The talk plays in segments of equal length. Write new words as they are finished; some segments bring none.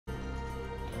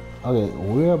Okay,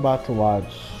 we're about to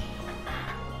watch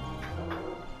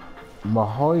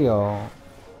Mihoyo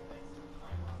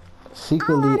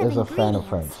secretly is a fan of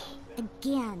French.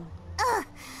 Again. Ugh,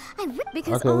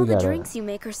 because okay, all the it. drinks you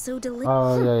make are so delicious.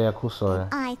 Oh, yeah, cool story.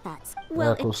 I thought so.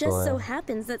 Well, yeah, cool it just story. so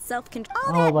happens that self-control.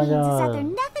 All that my means God. is that they're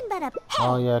nothing but a hey,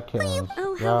 Oh, yeah, kittens.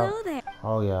 Oh, hello there.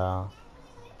 Oh, yeah.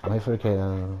 I'm here for the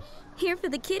kittens. Here for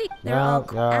the kitty. They're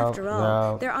all after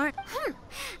all. There aren't.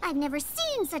 I've never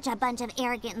seen such a bunch of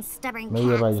arrogant and stubborn Maybe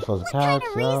everybody just loves What cats. kind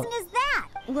of reason is that?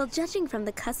 Well, judging from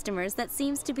the customers, that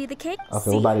seems to be the case. Okay,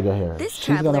 we're about to go here. This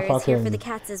traveler is here for the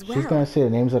cats as well. She's gonna say the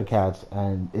names of the cats,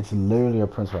 and it's literally a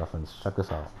Prince reference. Check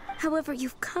this out. However,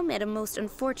 you've come at a most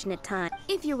unfortunate time.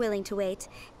 If you're willing to wait,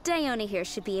 Diona here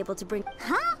should be able to bring.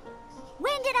 Huh?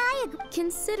 When did I agree?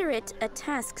 Consider it a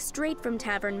task straight from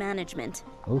tavern management.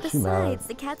 Oh, Besides,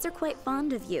 the cats are quite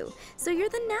fond of you, so you're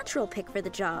the natural pick for the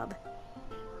job.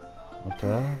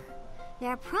 Okay.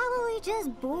 They're probably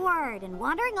just bored and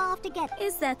wandering off to get.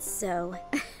 Is that so?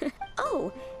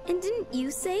 Oh, and didn't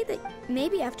you say that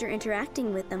maybe after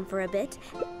interacting with them for a bit,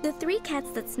 the 3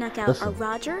 cats that snuck out are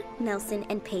Roger, Nelson,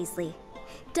 and Paisley?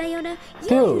 Diona,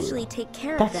 you usually take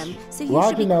care of them, so you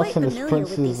should be quite familiar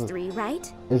with these 3,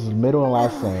 right? Is middle and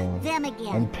last name. Them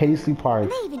again. And Paisley Park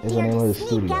is the name of the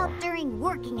studio. Out during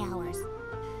working hours.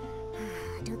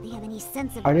 Don't they have any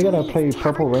sense of? Are they gonna play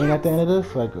Purple Rain at the end of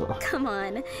this? Like, come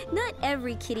on, not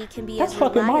every kitty can be that's as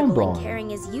fucking reliable mind-blowing. and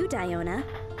caring as you, Diona.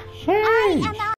 Hey.